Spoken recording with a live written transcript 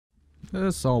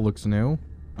This all looks new.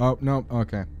 Oh, no,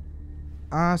 okay.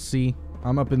 I see.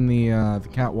 I'm up in the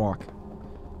catwalk.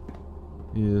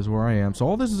 Is where I am. So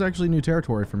all this is actually new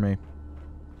territory for me.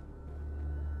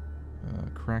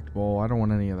 Cracked bowl. I don't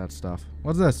want any of that stuff.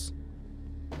 What's this?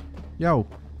 Yo.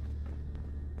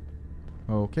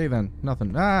 Okay then.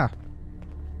 Nothing. Ah!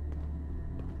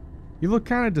 You look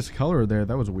kind of discolored there.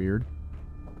 That was weird.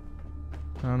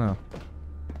 I don't know.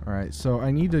 Alright, so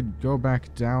I need to go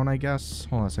back down, I guess.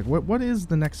 Hold on a sec. What is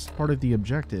the next part of the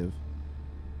objective?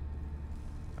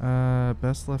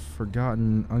 Best left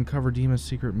forgotten. Uncover DiMA's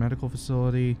secret medical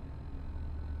facility.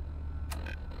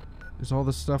 Is all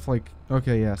this stuff like...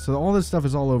 Okay, yeah. So all this stuff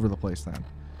is all over the place then.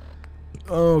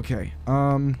 Okay.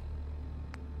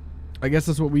 I guess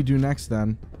that's what we do next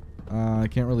then. I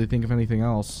can't really think of anything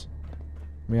else.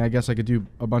 I mean, I guess I could do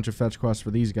a bunch of fetch quests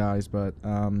for these guys, but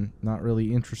not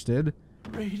really interested.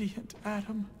 Radiant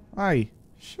Adam. Hi.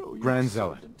 Show Grand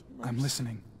Zealot. I'm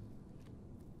listening.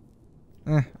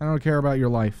 I don't care about your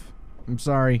life. I'm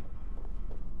sorry.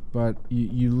 But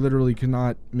you literally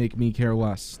cannot make me care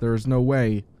less. There is no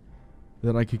way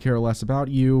that I could care less about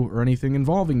you or anything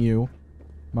involving you.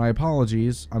 My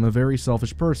apologies. I'm a very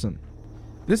selfish person.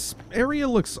 This area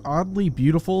looks oddly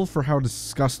beautiful for how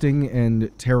disgusting and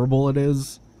terrible it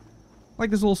is. Like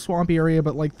this little swampy area,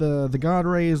 but like the god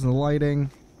rays and the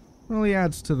lighting really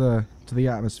adds to the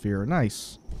atmosphere.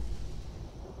 Nice.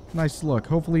 Nice look.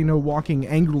 Hopefully no walking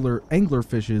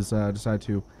anglerfishes decide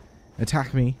to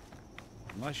attack me.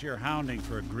 Unless you're hounding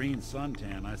for a green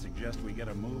suntan, I suggest we get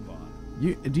a move on.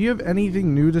 Do you have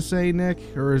anything new to say, Nick?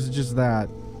 Or is it just that?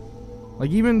 Like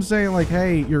even saying like,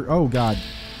 hey, you're... Oh, God.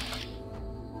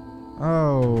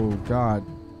 Oh, God.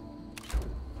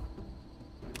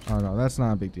 Oh, no, that's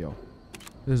not a big deal.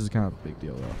 This is kind of a big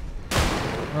deal, though.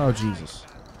 Oh, Jesus.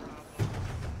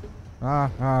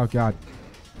 Oh, God.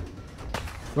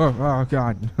 Oh,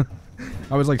 God.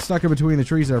 I was like stuck in between the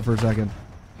trees there for a second.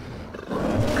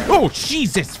 Oh,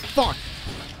 Jesus, fuck!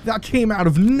 That came out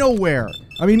of nowhere!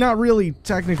 I mean, not really,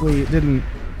 technically, it didn't,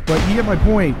 but you get my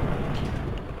point.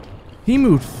 He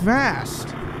moved fast.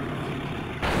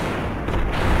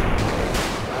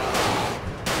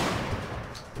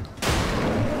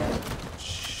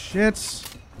 Shit.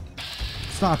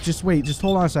 Stop, just wait, just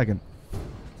hold on a second.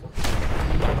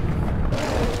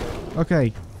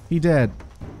 Okay, he dead.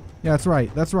 Yeah, that's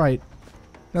right, that's right.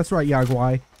 That's right,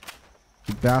 Yaguai.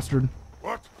 You bastard.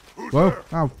 What? Who's Whoa. there?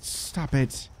 Oh, stop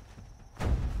it.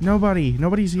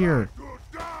 Nobody's here.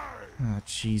 Oh,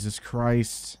 Jesus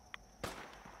Christ.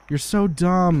 You're so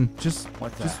dumb. Just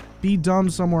be dumb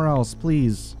somewhere else,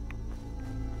 please.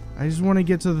 I just want to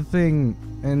get to the thing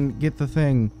and get the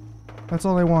thing. That's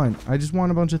all I want. I just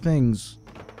want a bunch of things.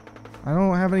 I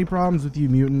don't have any problems with you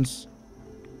mutants.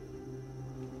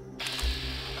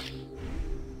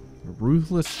 A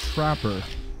ruthless trapper.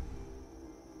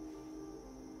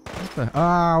 What the?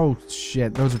 Oh,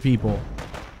 shit. Those are people.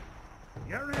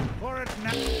 You're in for it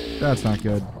now. That's not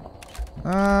good.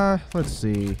 Let's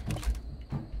see.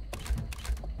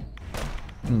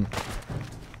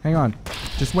 Hang on.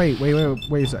 Just wait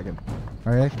a second.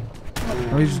 Okay?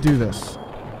 Let me just do this.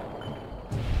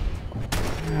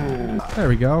 There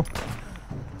we go.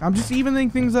 I'm just evening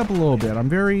things up a little bit. I'm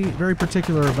very, very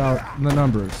particular about the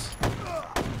numbers.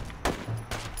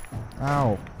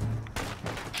 Ow.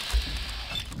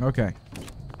 Okay.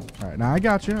 Alright, now I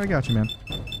got you, man.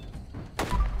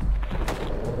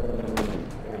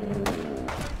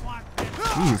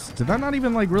 Jeez, did that not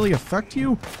even, like, really affect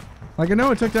you? Like, I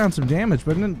know it took down some damage,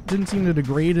 but it didn't seem to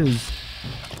degrade his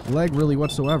leg really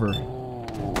whatsoever.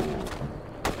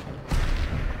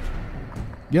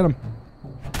 Get him.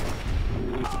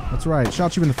 That's right,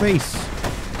 shot you in the face.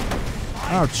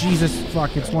 Oh, Jesus,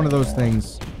 fuck, it's one of those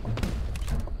things.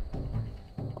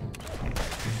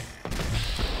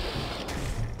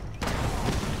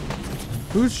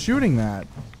 Who's shooting that?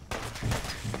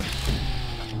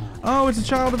 Oh, it's a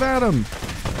child of Adam.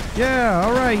 Yeah,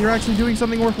 alright, you're actually doing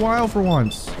something worthwhile for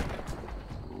once.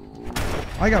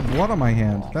 I got blood on my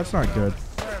hand. That's not good.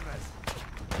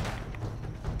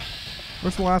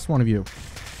 Where's the last one of you?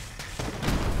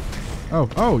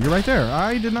 Oh, you're right there.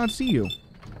 I did not see you.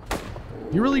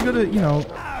 You're really good at, you know,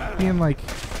 being, like,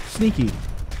 sneaky.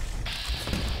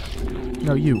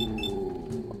 No, you.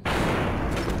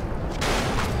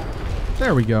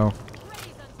 There we go.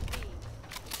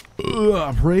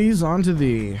 Praise unto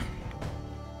thee.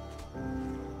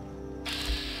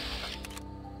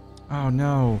 Oh,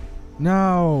 no.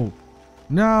 No.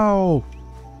 No.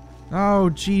 Oh,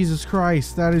 Jesus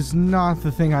Christ. That is not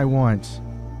the thing I want.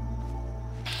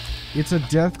 It's a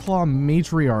Deathclaw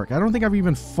Matriarch. I don't think I've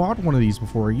even fought one of these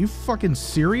before. Are you fucking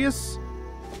serious?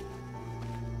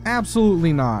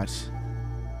 Absolutely not.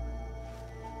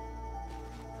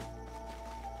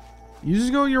 You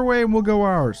just go your way and we'll go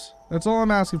ours. That's all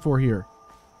I'm asking for here.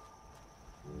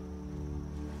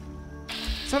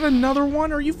 Is that another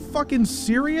one? Are you fucking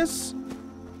serious?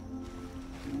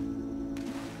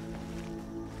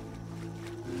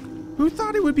 Who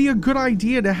thought it would be a good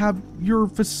idea to have your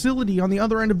facility on the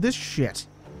other end of this shit?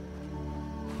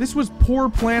 This was poor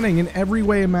planning in every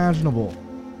way imaginable.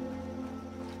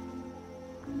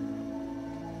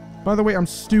 By the way, I'm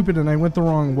stupid and I went the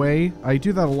wrong way. I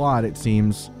do that a lot, it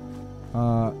seems.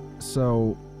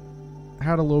 So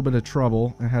had a little bit of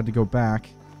trouble. I had to go back.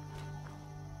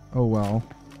 Oh well.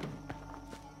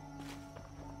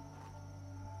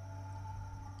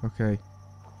 Okay.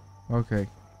 Okay.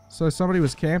 So somebody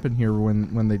was camping here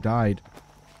when they died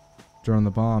during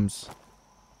the bombs.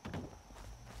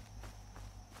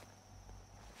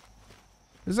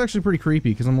 This is actually pretty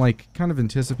creepy because I'm like kind of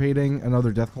anticipating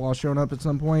another Deathclaw showing up at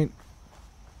some point.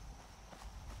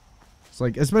 It's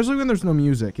like, especially when there's no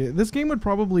music. This game would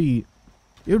probably,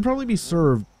 it would probably be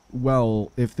served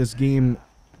well if this game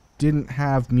didn't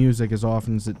have music as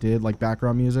often as it did, like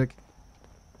background music.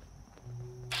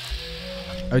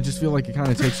 I just feel like it kind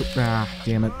of takes... Ah,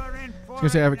 damn it. I was gonna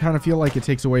say, I kind of feel like it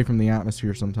takes away from the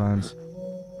atmosphere sometimes.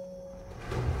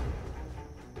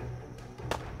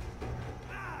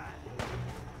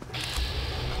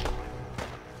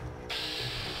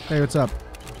 Hey, what's up?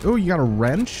 Oh, you got a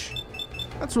wrench?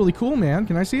 That's really cool, man.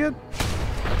 Can I see it?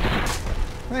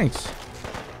 Thanks.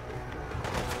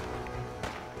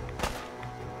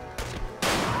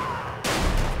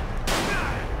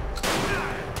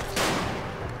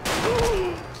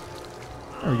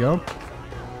 There we go.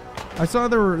 I saw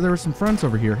there were some friends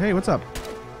over here. Hey, what's up?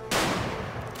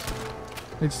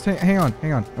 Hey, just hang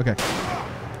on. Okay.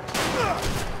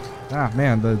 Ah,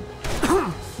 man, the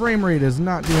frame rate is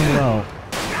not doing well.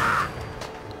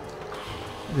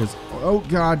 It is. Oh,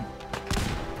 God.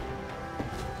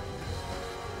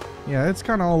 Yeah, it's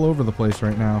kind of all over the place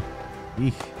right now.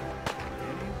 Eek.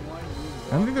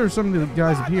 I don't think there's some of the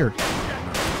guys up here.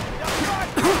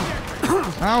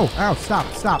 Ow! Ow!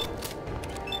 Stop!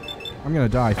 I'm gonna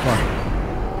die. Fuck.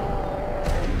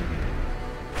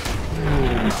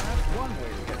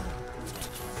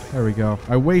 There we go.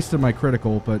 I wasted my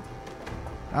critical, but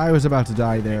I was about to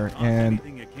die there, and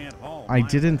I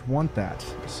didn't want that,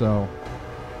 so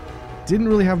didn't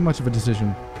really have much of a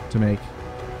decision to make.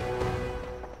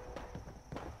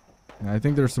 I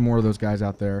think there's some more of those guys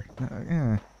out there.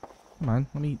 Yeah. Come on,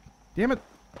 let me... Damn it!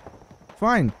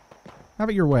 Fine. Have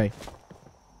it your way.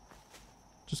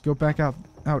 Just go back out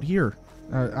here.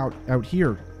 Out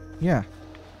here. Yeah.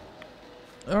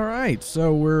 Alright,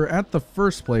 so we're at the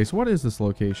first place. What is this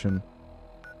location?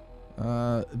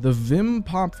 The Vim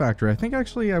Pop Factory. I think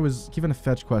actually I was given a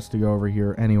fetch quest to go over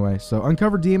here anyway. So,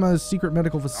 uncover DiMA's secret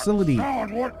medical facility.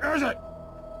 What is it?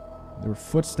 There were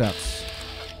footsteps.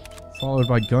 Followed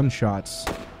by gunshots.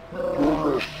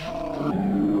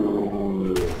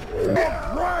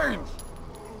 Brains!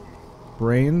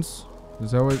 Brains?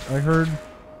 Is that what I heard?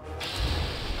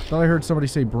 Thought I heard somebody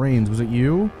say brains. Was it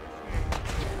you?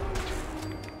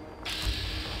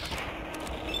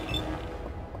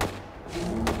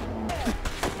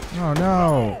 Oh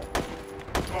no.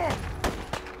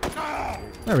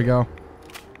 There we go.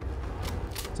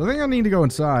 So I think I need to go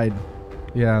inside.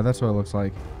 Yeah, that's what it looks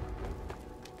like.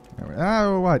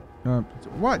 Oh, what?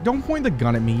 What? Don't point the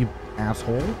gun at me, you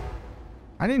asshole.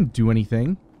 I didn't do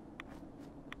anything.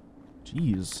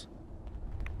 Jeez.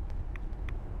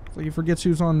 It's like he forgets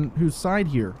who's on whose side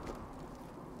here.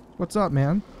 What's up,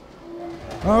 man?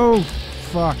 Oh,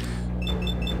 fuck.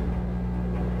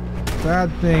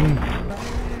 Bad thing.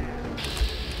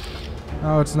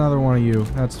 Oh, it's another one of you.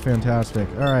 That's fantastic.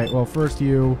 Alright, well, first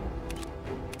you.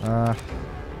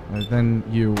 Then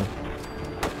you.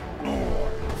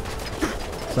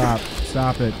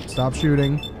 Stop it. Stop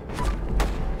shooting.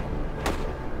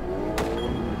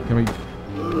 Can we...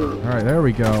 Alright, there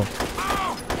we go.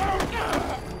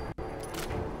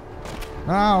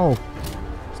 Ow!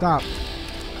 Stop.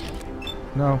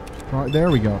 No. There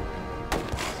we go.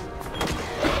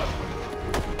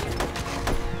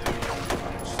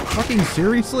 Fucking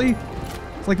seriously?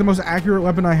 It's like the most accurate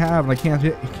weapon I have, and I can't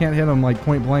hit him like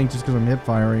point blank just because I'm hip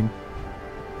firing.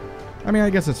 I mean,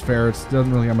 I guess it's fair. It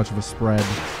doesn't really have much of a spread.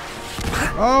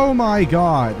 Oh my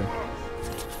god.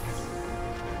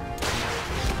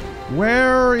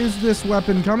 Where is this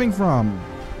weapon coming from?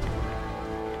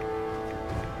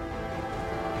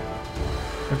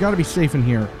 I've got to be safe in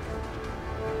here.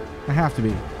 I have to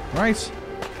be, right?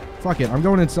 Fuck it. I'm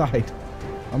going inside.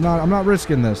 I'm not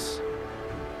risking this.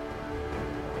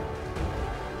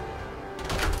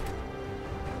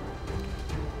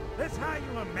 how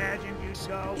you imagined you'd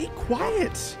go. Be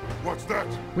quiet. What's that?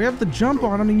 We have the jump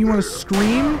on him and you want to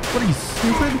scream? What are you,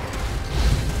 stupid?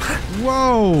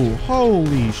 Whoa,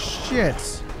 holy shit.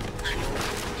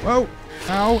 Whoa,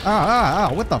 ow,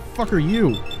 ow, what the fuck are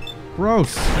you?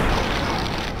 Gross.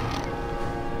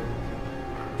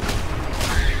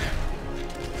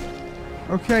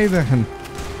 Okay then.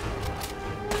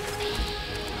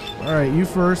 Alright, you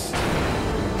first.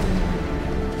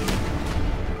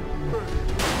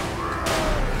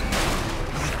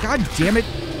 God damn it.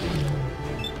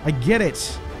 I get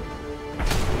it.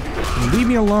 Leave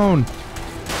me alone.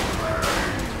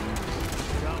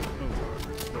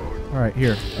 Alright,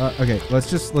 here. Okay, let's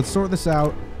sort this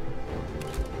out.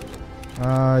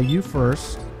 You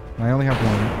first. I only have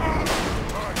one.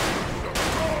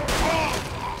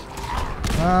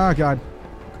 Ah, God.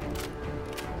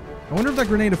 I wonder if that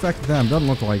grenade affected them. Doesn't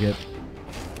look like it.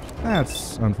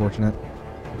 That's unfortunate.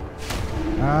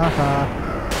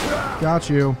 Aha. Got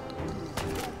you.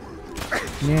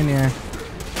 Nah.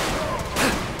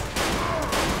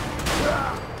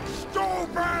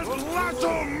 Stupid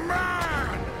little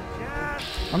man!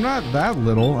 I'm not that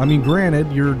little. I mean,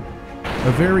 granted, you're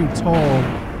a very tall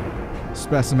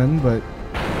specimen, but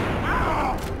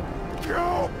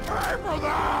You'll pay for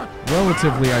that!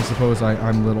 relatively, I suppose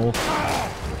I'm little.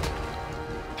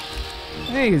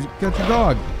 Hey, got your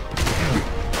dog.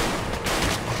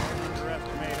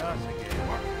 Underestimate us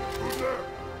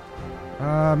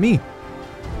again. Me.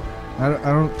 I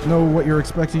don't know what you're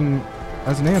expecting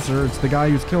as an answer. It's the guy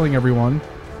who's killing everyone.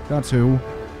 That's who.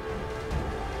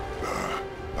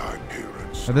 I'm here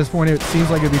in At this point, it seems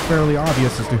like it'd be fairly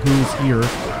obvious as to who's here.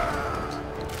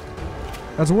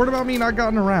 That's a word about me not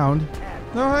gotten around.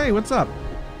 Oh, hey, what's up?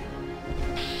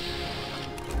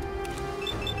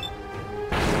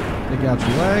 Take out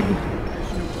your leg.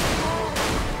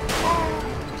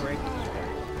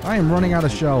 I am running out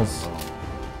of shells.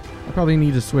 I probably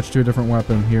need to switch to a different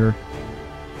weapon here.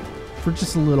 For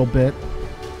just a little bit.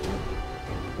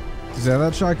 Yeah,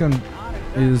 that shotgun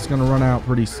is going to run out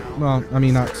pretty soon. Well, I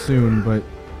mean, not soon, but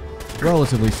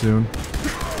relatively soon.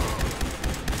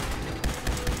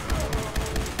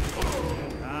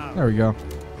 There we go.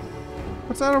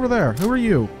 What's that over there? Who are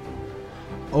you?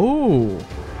 Oh,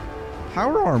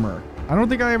 power armor. I don't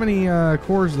think I have any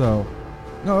cores though.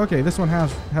 No, okay, this one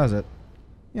has it.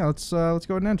 Yeah, let's go ahead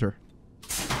and enter.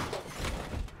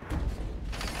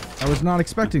 I was not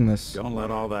expecting this. Don't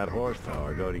let all that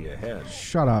horsepower go to your head.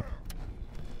 Shut up.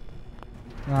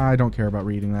 I don't care about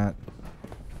reading that.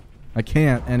 I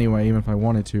can't anyway, even if I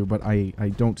wanted to, but I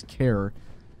don't care.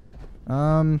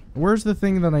 Where's the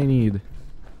thing that I need?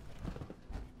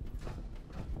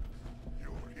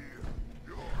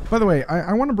 By the way,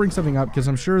 I want to bring something up because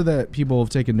I'm sure that people have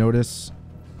taken notice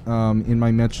in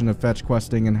my mention of fetch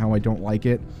questing and how I don't like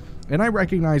it. And I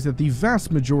recognize that the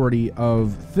vast majority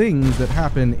of things that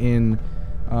happen in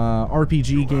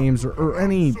RPG games or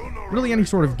really any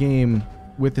sort of game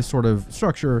with this sort of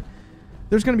structure,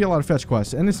 there's going to be a lot of fetch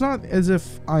quests. And it's not as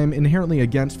if I'm inherently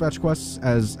against fetch quests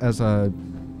as a,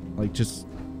 like, just,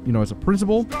 you know, as a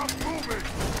principle.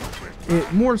 It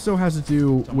more so has to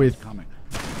do with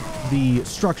the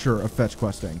structure of fetch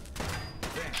questing.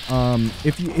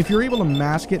 If you're able to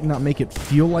mask it and not make it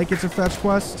feel like it's a fetch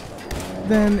quest,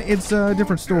 then it's a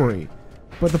different story.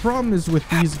 But the problem is with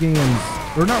these games,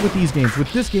 or not with these games,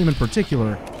 with this game in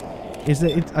particular, is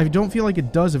that I don't feel like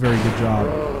it does a very good job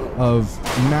of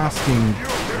masking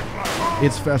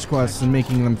its fetch quests and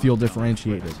making them feel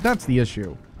differentiated. That's the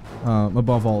issue,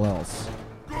 above all else.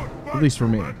 At least for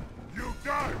me.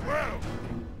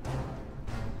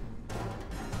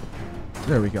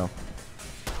 There we go.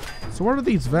 So what are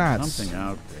these vats? Something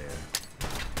out there.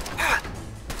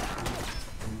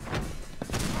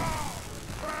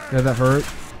 Yeah, that hurt.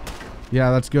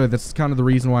 Yeah, that's good. That's kind of the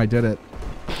reason why I did it.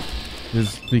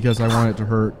 Is because I want it to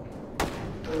hurt.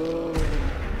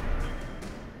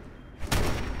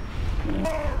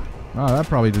 Oh, that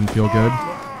probably didn't feel good.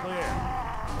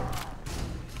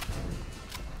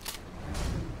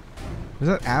 Is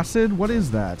that acid? What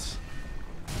is that?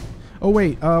 Oh,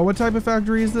 wait. What type of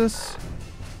factory is this?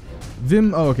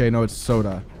 Vim. Oh, okay. No, it's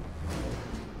soda.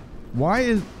 Why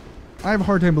is... I have a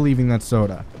hard time believing that's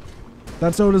soda.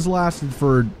 That soda's lasted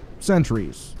for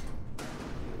centuries.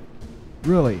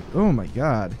 Really? Oh my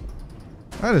god.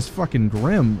 That is fucking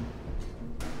grim.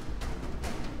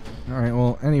 Alright,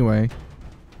 well, anyway.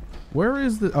 Where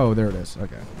is the... Oh, there it is.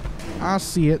 Okay. I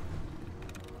see it.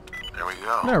 There we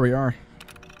go. There we are.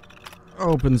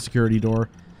 Open the security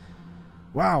door.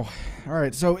 Wow.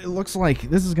 Alright, so it looks like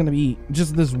this is going to be...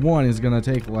 Just this one is going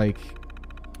to take, like,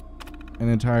 an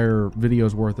entire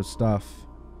video's worth of stuff.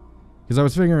 Because I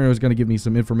was figuring it was going to give me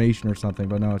some information or something,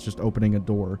 but no, it's just opening a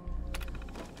door.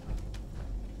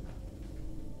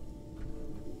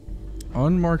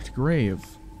 Unmarked grave.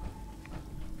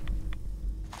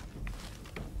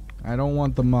 I don't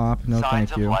want the mop. No,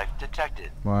 thank you. Signs of life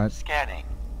detected. What? Scanning.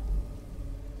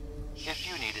 If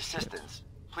you need assistance,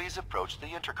 please approach the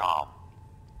intercom.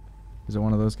 Is it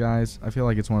one of those guys? I feel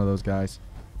like it's one of those guys.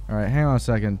 Alright, hang on a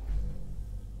second.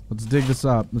 Let's dig this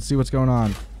up. Let's see what's going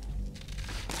on.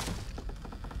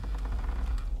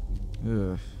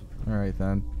 Ugh. Alright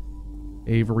then.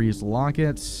 Avery's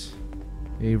lockets.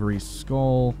 Avery's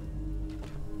skull.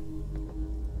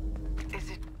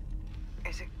 Is it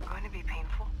going to be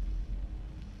painful?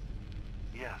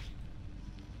 Yes.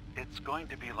 It's going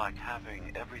to be like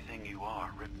having everything you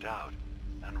are ripped out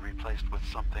and replaced with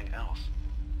something else.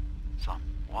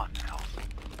 Someone else.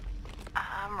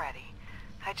 I'm ready.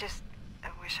 I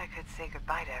wish I could say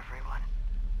goodbye to everyone.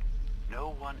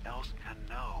 No one else can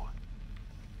know.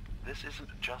 This isn't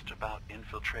just about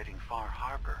infiltrating Far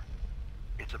Harbor.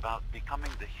 It's about becoming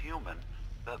the human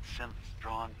that synths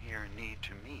drawn here need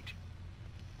to meet.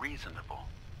 Reasonable.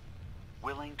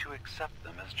 Willing to accept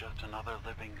them as just another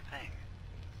living thing.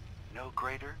 No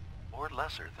greater or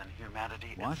lesser than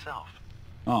humanity What? itself.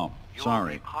 Oh, You're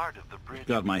sorry. a part of the bridge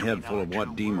Got my head between full our of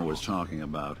what two DiMA was worlds. talking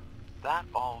about. That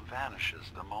all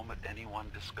vanishes the moment anyone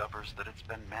discovers that it's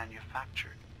been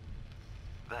manufactured.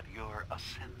 That you're a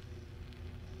synth.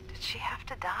 Did she have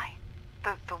to die?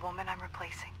 The woman I'm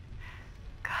replacing?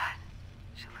 God,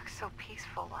 she looks so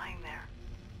peaceful lying there.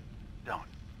 Don't.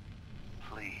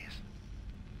 Please.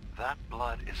 That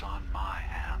blood is on my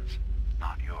hands,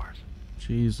 not yours.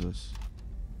 Jesus.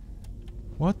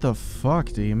 What the fuck,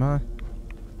 DiMA?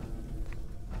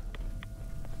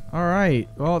 Alright.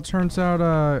 Well, it turns out,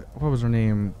 what was her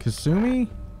name? Kasumi?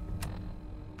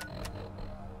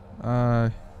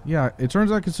 Yeah, it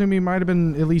turns out Kasumi might have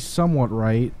been at least somewhat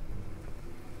right.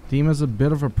 DiMA's a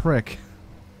bit of a prick.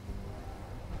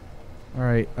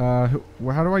 Alright, how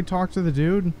do I talk to the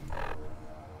dude?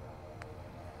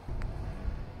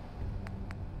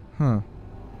 Huh.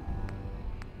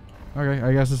 Okay,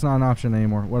 I guess it's not an option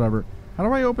anymore. Whatever. How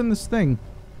do I open this thing?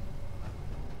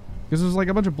 Because there's like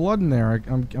a bunch of blood in there.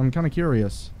 I'm kind of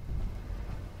curious.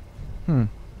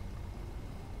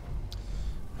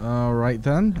 Alright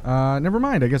then. Never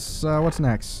mind. I guess, what's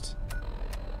next?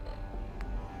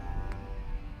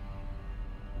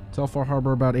 Tell Far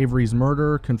Harbor about Avery's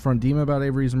murder. Confront DiMA about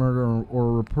Avery's murder.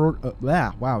 Or report...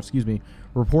 wow, excuse me.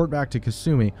 Report back to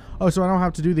Kasumi. Oh, so I don't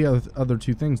have to do the other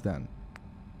two things then.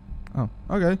 Oh,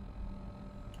 okay.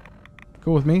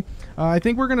 Cool with me. I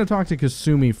think we're going to talk to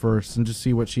Kasumi first and just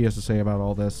see what she has to say about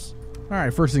all this.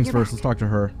 Alright, first things first. Let's talk to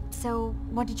her. So,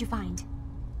 what did you find?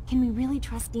 Can we really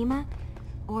trust DiMA?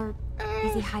 Or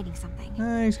is he hiding something?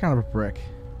 He's kind of a prick.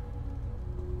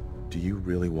 Do you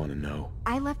really want to know?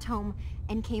 I left home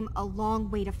and came a long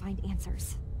way to find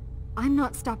answers. I'm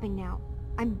not stopping now.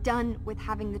 I'm done with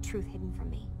having the truth hidden from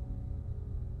me.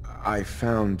 I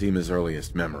found DiMA's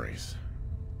earliest memories.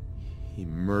 He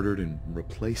murdered and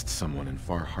replaced someone in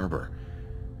Far Harbor.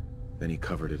 Then he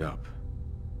covered it up.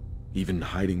 Even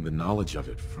hiding the knowledge of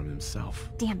it from himself.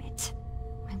 Damn it.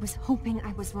 I was hoping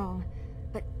I was wrong,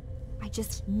 but I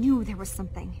just knew there was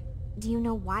something. Do you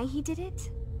know why he did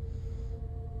it?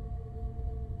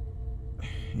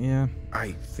 Yeah.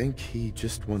 I think he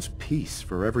just wants peace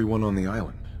for everyone on the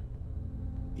island.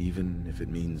 Even if it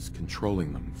means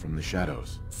controlling them from the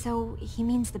shadows. So, he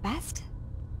means the best?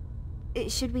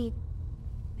 Should we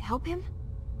help him?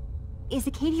 Is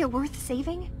Acadia worth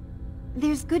saving?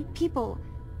 There's good people,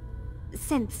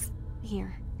 synths,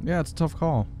 here. Yeah, it's a tough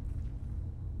call.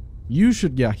 You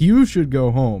should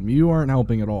go home. You aren't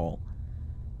helping at all.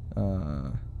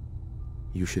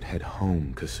 You should head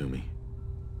home, Kasumi.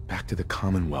 Back to the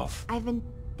Commonwealth. I've been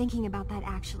thinking about that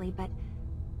actually, but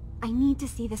I need to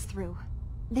see this through.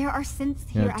 There are synths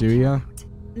here Yeah, I do care ya? about.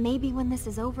 Maybe when this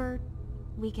is over,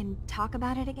 we can talk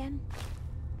about it again?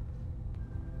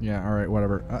 Yeah, alright,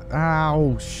 whatever.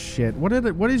 Ow, shit. What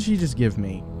did she just give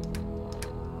me?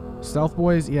 Stealth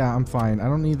boys? Yeah, I'm fine. I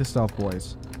don't need the stealth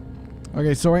boys.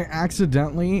 Okay, so I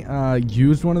accidentally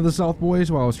used one of the stealth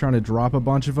boys while I was trying to drop a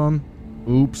bunch of them.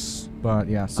 Oops. But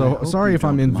yeah, so sorry if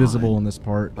I'm invisible in this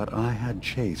part. But I had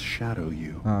Chase shadow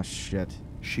you. Oh, shit.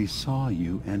 She saw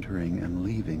you entering and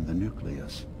leaving the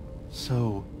nucleus.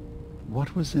 So,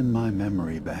 what was in my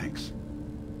memory banks?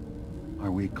 Are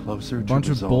we closer to bunch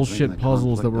of resolving bullshit the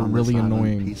puzzles that conflict were on this really island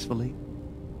annoying. Peacefully?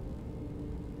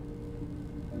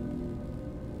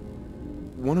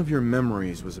 One of your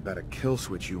memories was about a kill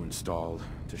switch you installed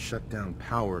to shut down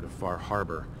power to Far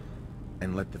Harbor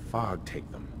and let the fog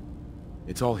take them.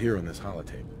 It's all here on this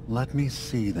holotape. Let me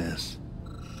see this.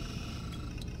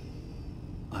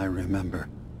 I remember.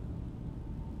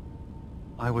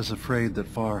 I was afraid that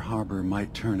Far Harbor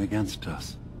might turn against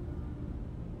us.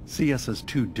 See us as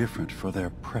too different for their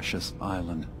precious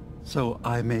island. So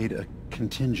I made a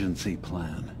contingency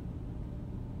plan.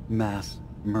 Mass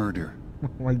murder.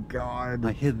 Oh my god.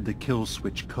 I hid the kill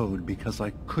switch code because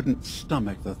I couldn't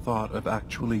stomach the thought of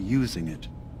actually using it.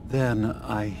 Then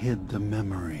I hid the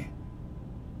memory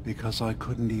because I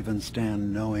couldn't even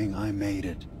stand knowing I made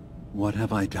it. What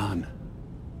have I done?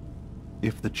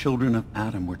 If the children of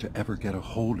Adam were to ever get a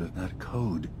hold of that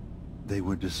code, they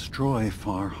would destroy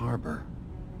Far Harbor.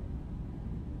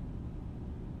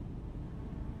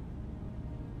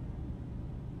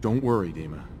 Don't worry,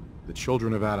 DiMA. The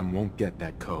children of Adam won't get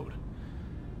that code.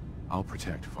 I'll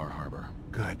protect Far Harbor.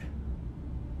 Good.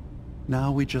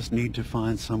 Now we just need to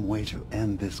find some way to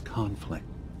end this conflict.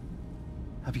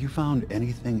 Have you found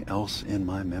anything else in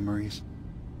my memories?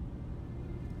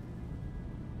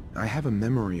 I have a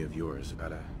memory of yours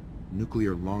about a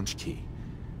nuclear launch key.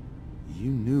 You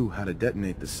knew how to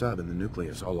detonate the sub in the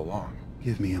nucleus all along.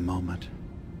 Give me a moment.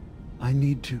 I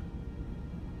need to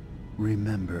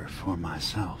remember for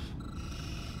myself.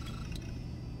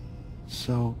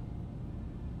 So,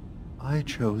 I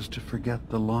chose to forget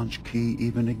the launch key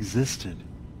even existed.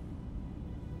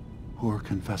 Poor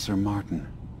Confessor Martin.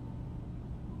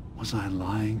 Was I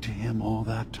lying to him all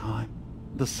that time?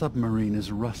 The submarine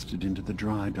is rusted into the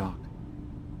dry dock.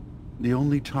 The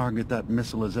only target that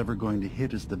missile is ever going to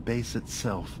hit is the base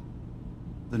itself.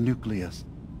 The nucleus.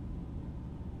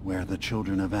 Where the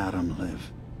children of Adam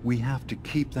live. We have to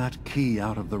keep that key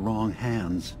out of the wrong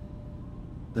hands.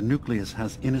 The nucleus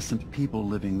has innocent people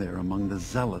living there among the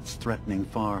zealots threatening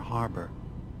Far Harbor.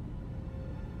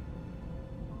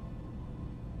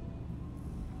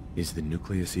 Is the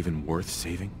nucleus even worth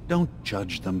saving? Don't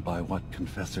judge them by what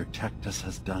Confessor Tectus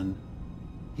has done.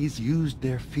 He's used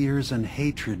their fears and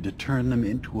hatred to turn them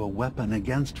into a weapon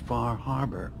against Far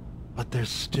Harbor. But there's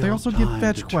still They also time give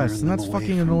fetch to quests, turn and that's them away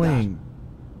fucking from annoying.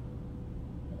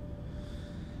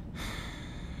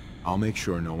 I'll make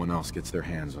sure no one else gets their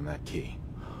hands on that key.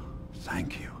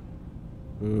 Thank you.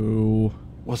 Ooh.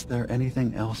 Was there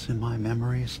anything else in my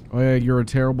memories? Oh yeah, you're a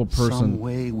terrible person. Some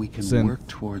way we can Synth. work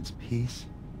towards peace?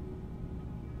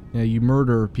 Yeah, you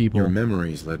murder people. Your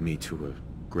memories led me to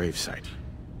a gravesite.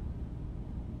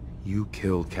 You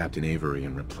killed Captain Avery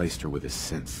and replaced her with a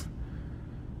synth.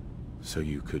 So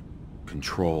you could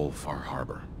control Far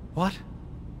Harbor. What?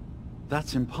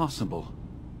 That's impossible.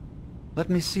 Let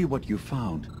me see what you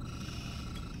found.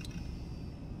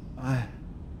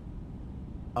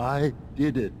 I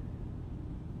did it.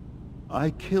 I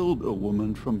killed a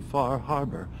woman from Far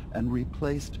Harbor and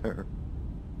replaced her.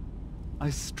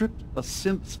 I stripped a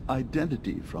synth's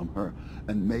identity from her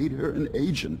and made her an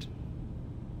agent.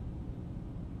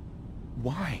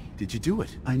 Why did you do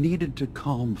it? I needed to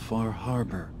calm Far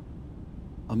Harbor.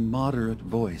 A moderate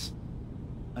voice.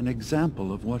 An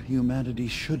example of what humanity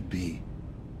should be.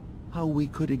 How we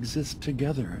could exist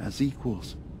together as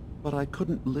equals. But I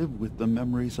couldn't live with the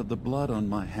memories of the blood on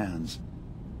my hands.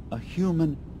 A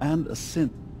human and a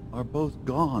synth are both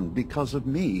gone because of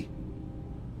me.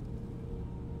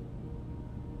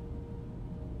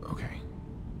 Okay.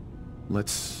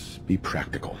 Let's be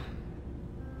practical.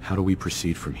 How do we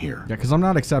proceed from here? Yeah, because I'm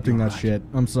not accepting You're that right. shit.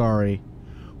 I'm sorry.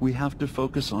 We have to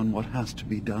focus on what has to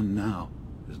be done now.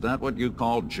 Is that what you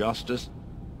call justice?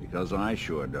 Because I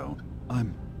sure don't.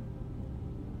 I'm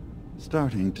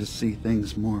starting to see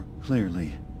things more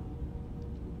clearly.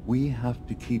 We have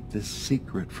to keep this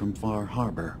secret from Far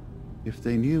Harbor. If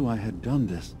they knew I had done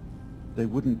this, they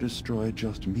wouldn't destroy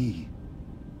just me.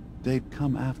 They'd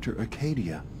come after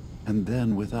Acadia, and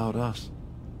then without us,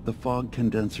 the fog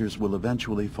condensers will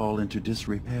eventually fall into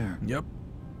disrepair. Yep.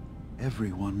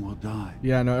 Everyone will die.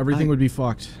 Yeah, no, everything would be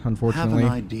fucked, unfortunately.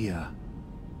 Have an idea.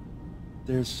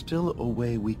 There's still a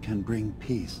way we can bring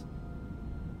peace.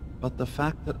 But the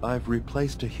fact that I've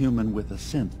replaced a human with a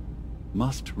synth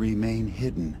must remain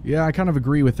hidden. Yeah, I kind of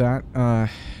agree with that.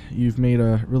 You've made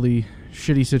a really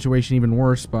shitty situation even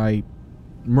worse by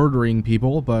murdering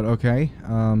people, but okay.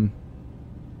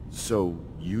 So,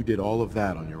 you did all of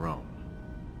that on your own?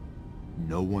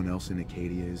 No one else in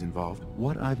Acadia is involved?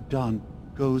 What I've done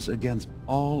goes against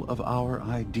all of our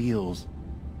ideals.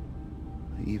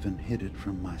 I even hid it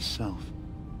from myself.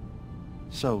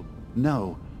 So,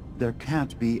 no, there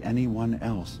can't be anyone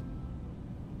else.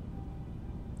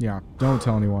 Yeah, don't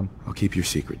tell anyone. I'll keep your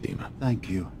secret, DiMA. Thank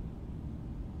you.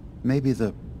 Maybe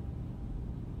the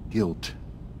guilt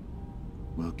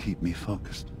will keep me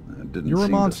focused. That didn't You're a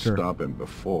seem monster. to stop him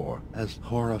before. As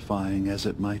horrifying as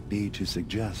it might be to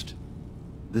suggest,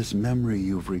 this memory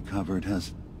you've recovered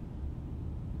has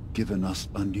given us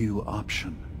a new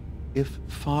option. If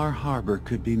Far Harbor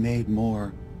could be made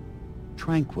more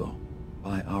tranquil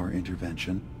by our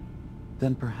intervention,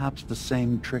 then perhaps the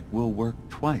same trick will work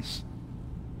twice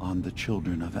on the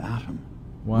children of Atom.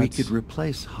 What? We could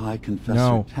replace High Confessor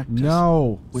No. Tectus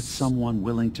No. with someone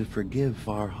willing to forgive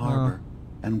Far Harbor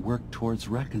and work towards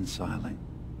reconciling.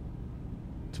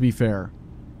 To be fair,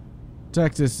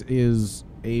 Tectus is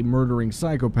a murdering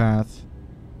psychopath.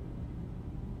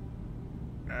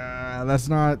 That's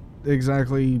not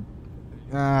exactly...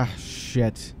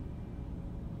 shit.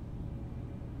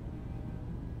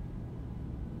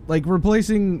 Like,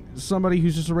 replacing somebody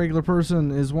who's just a regular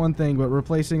person is one thing, but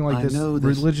replacing, like, this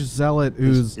religious zealot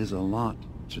who's is a lot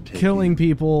to take killing in.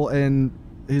 people and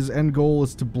his end goal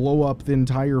is to blow up the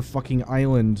entire fucking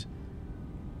island.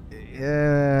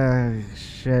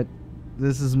 Shit.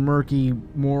 This is murky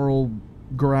moral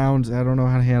ground. I don't know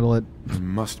how to handle it. There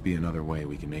must be another way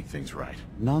we can make things right.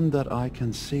 None that I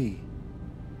can see.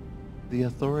 The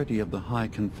authority of the High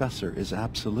Confessor is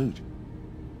absolute.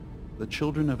 The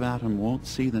children of Atom won't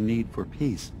see the need for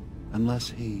peace unless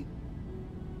he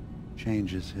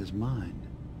changes his mind.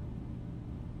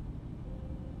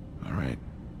 All right.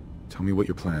 Tell me what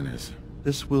your plan is.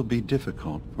 This will be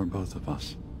difficult for both of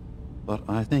us, but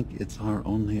I think it's our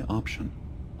only option.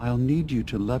 I'll need you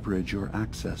to leverage your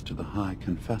access to the High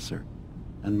Confessor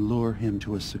and lure him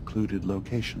to a secluded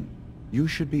location. You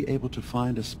should be able to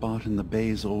find a spot in the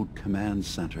Bay's old command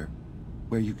center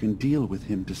where you can deal with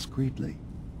him discreetly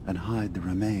and hide the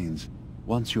remains.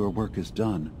 Once your work is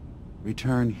done,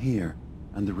 return here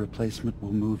and the replacement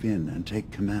will move in and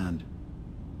take command.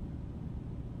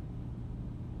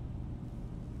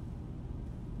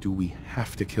 Do we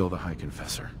have to kill the High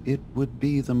Confessor? It would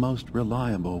be the most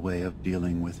reliable way of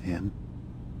dealing with him.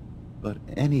 But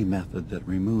any method that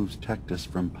removes Tectus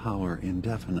from power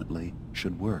indefinitely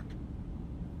should work.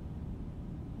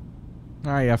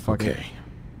 Yeah, fuck it. Okay,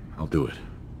 I'll do it.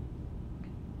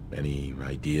 Any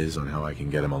ideas on how I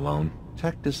can get him alone?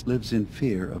 Tectus lives in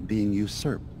fear of being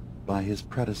usurped by his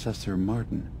predecessor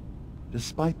Martin.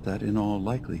 Despite that, in all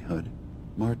likelihood,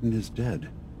 Martin is dead.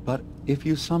 But if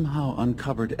you somehow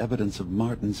uncovered evidence of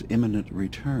Martin's imminent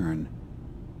return,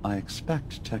 I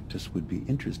expect Tectus would be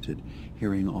interested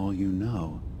hearing all you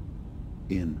know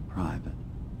in private.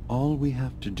 All we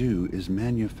have to do is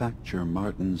manufacture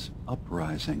Martin's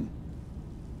uprising.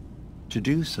 To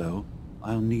do so,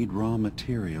 I'll need raw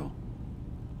material.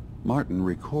 Martin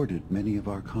recorded many of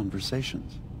our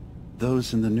conversations.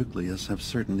 Those in the nucleus have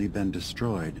certainly been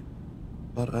destroyed.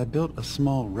 But I built a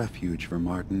small refuge for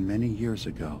Martin many years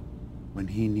ago when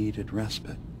he needed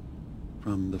respite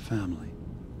from the family.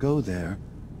 Go there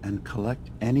and collect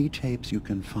any tapes you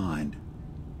can find.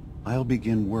 I'll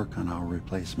begin work on our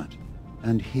replacement.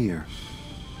 And here,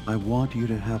 I want you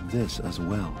to have this as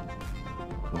well,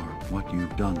 for what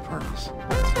you've done for us.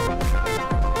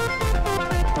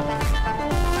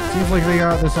 Seems like they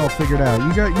got this all figured out.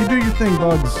 You do your thing,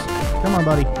 Bugs. Come on,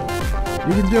 buddy.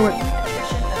 You can do it.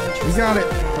 You got it.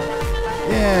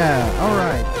 Yeah. All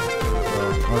right.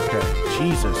 Okay.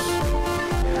 Jesus.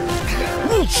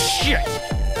 Oh shit.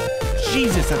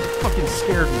 Jesus, that fucking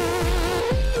scared me.